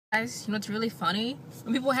Guys, you know what's really funny?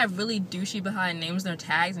 When people have really douchey behind names in their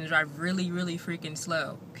tags and drive really, really freaking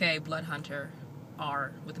slow. Okay, Blood Hunter.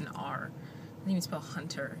 R with an R. I didn't even spell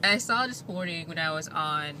hunter. I saw this morning when I was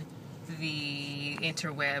on the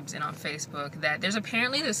interwebs and on Facebook that there's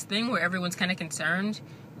apparently this thing where everyone's kind of concerned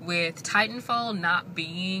with Titanfall not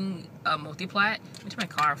being a multiplat. Into my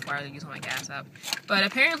car before I use all my gas up. But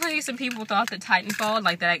apparently some people thought that Titanfall,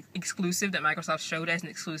 like that exclusive that Microsoft showed as an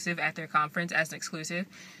exclusive at their conference as an exclusive,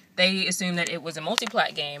 they assumed that it was a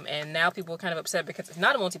multiplat game, and now people are kind of upset because it's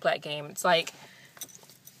not a multiplat game. It's like,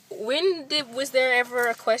 was there ever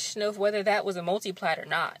a question of whether that was a multiplat or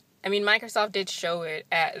not? I mean, Microsoft did show it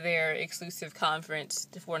at their exclusive conference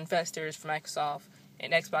for investors for Microsoft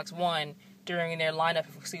and Xbox One during their lineup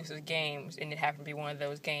of exclusive games, and it happened to be one of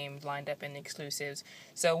those games lined up in the exclusives.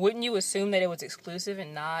 So wouldn't you assume that it was exclusive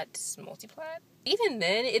and not multiplat? Even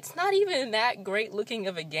then, it's not even that great looking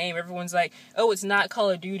of a game. Everyone's like, oh, it's not Call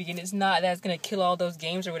of Duty, and it's not that's gonna kill all those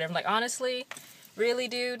games or whatever. I'm like, honestly? Really,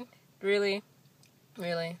 dude? Really?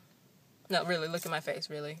 Really? No, really, look at my face,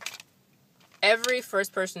 really. Every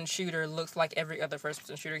first-person shooter looks like every other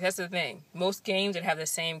first-person shooter. That's the thing. Most games that have the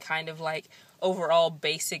same kind of, like, overall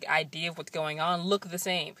basic idea of what's going on look the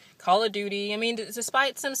same. Call of Duty, I mean,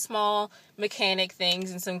 despite some small mechanic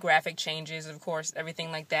things and some graphic changes, of course,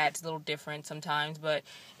 everything like that's a little different sometimes, but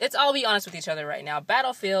let's all be honest with each other right now.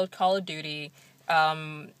 Battlefield, Call of Duty,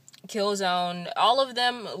 Killzone, all of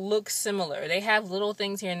them look similar. They have little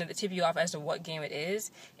things here and there that tip you off as to what game it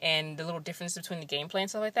is and the little difference between the gameplay and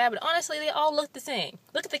stuff like that, but honestly, they all look the same.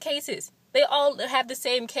 Look at the cases. They all have the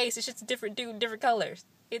same case. It's just a different dude, different colors.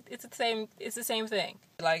 It's the same thing.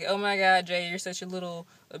 Like, oh my god, Jay, you're such a little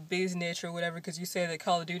biznitch or whatever because you say that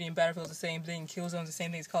Call of Duty and Battlefield is the same thing, Killzone's the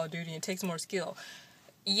same thing as Call of Duty, and it takes more skill.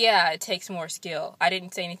 Yeah, it takes more skill. I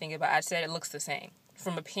didn't say anything about it. I said it looks the same.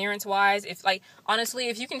 From appearance-wise, honestly,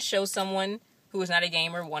 if you can show someone who is not a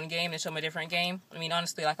gamer one game and show them a different game, I mean,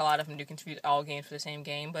 honestly, like, a lot of them do confuse all games for the same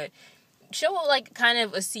game, but show, like, kind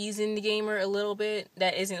of a seasoned gamer a little bit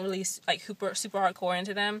that isn't really, like, super hardcore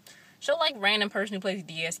into them. Show, like, random person who plays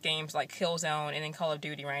DS games like Killzone and then Call of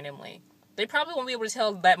Duty randomly. They probably won't be able to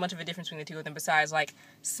tell that much of a difference between the two of them besides, like,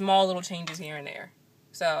 small little changes here and there.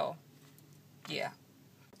 So, yeah.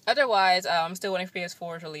 Otherwise, I'm still waiting for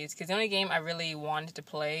PS4's release, because the only game I really wanted to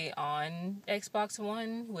play on Xbox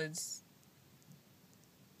One was...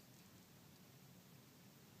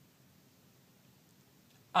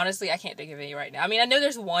 Honestly, I can't think of any right now. I mean, I know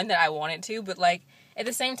there's one that I wanted to, but, like, at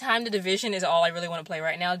the same time, The Division is all I really want to play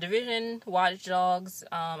right now. Division, Watch Dogs,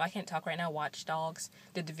 I can't talk right now, Watch Dogs,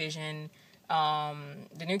 The Division,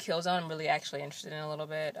 the new Killzone I'm really actually interested in a little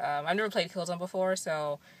bit. I've never played Killzone before,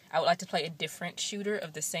 so I would like to play a different shooter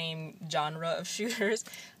of the same genre of shooters.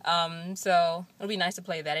 So it'll be nice to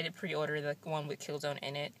play that. I did pre-order the one with Killzone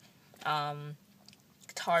in it.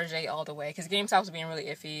 Tarjay all the way, because GameStop was being really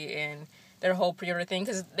iffy, and their whole pre-order thing,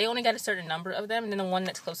 because they only got a certain number of them, and then the one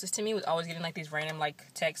that's closest to me was always getting, like, these random, like,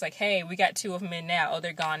 texts, like, hey, we got 2 of them in now. Oh,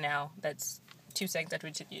 they're gone now. That's 2 seconds after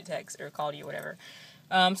we sent you a text, or called you, or whatever.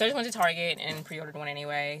 So I just went to Target and pre-ordered one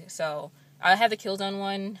anyway. So I have the Killzone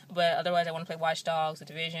one, but otherwise I want to play Watch Dogs, The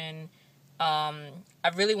Division. I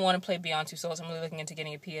really want to play Beyond Two Souls. I'm really looking into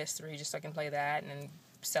getting a PS3 just so I can play that and then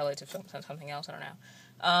sell it to something else. I don't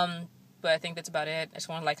know. But I think that's about it. I just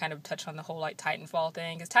want to, like, kind of touch on the whole, like, Titanfall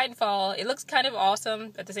thing. Because Titanfall, it looks kind of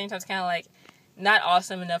awesome. At the same time, it's kind of, like, not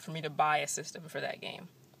awesome enough for me to buy a system for that game.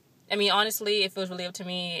 I mean, honestly, if it was really up to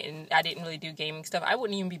me and I didn't really do gaming stuff, I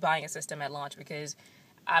wouldn't even be buying a system at launch because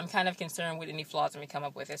I'm kind of concerned with any flaws when we come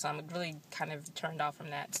up with it. So I'm really kind of turned off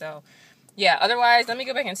from that. So, yeah, otherwise, let me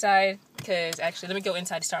go back inside. Let me go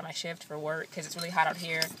inside to start my shift for work because it's really hot out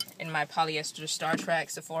here in my polyester Star Trek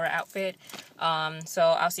Sephora outfit. So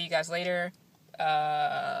I'll see you guys later.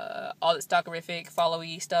 All the Stalkerific,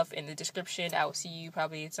 follow-y stuff in the description. I will see you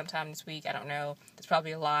probably sometime this week. I don't know. That's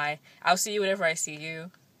probably a lie. I'll see you whenever I see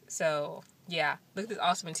you. So, yeah. Look at this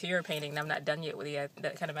awesome interior painting. I'm not done yet with it.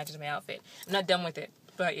 That kind of matches my outfit. I'm not done with it.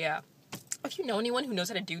 But, yeah. If you know anyone who knows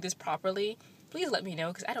how to do this properly, please let me know,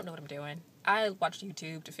 because I don't know what I'm doing. I watched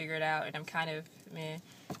YouTube to figure it out, and I'm kind of meh.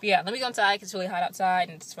 But, yeah, let me go inside, because it's really hot outside,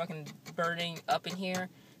 and it's fucking burning up in here.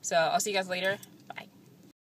 So, I'll see you guys later.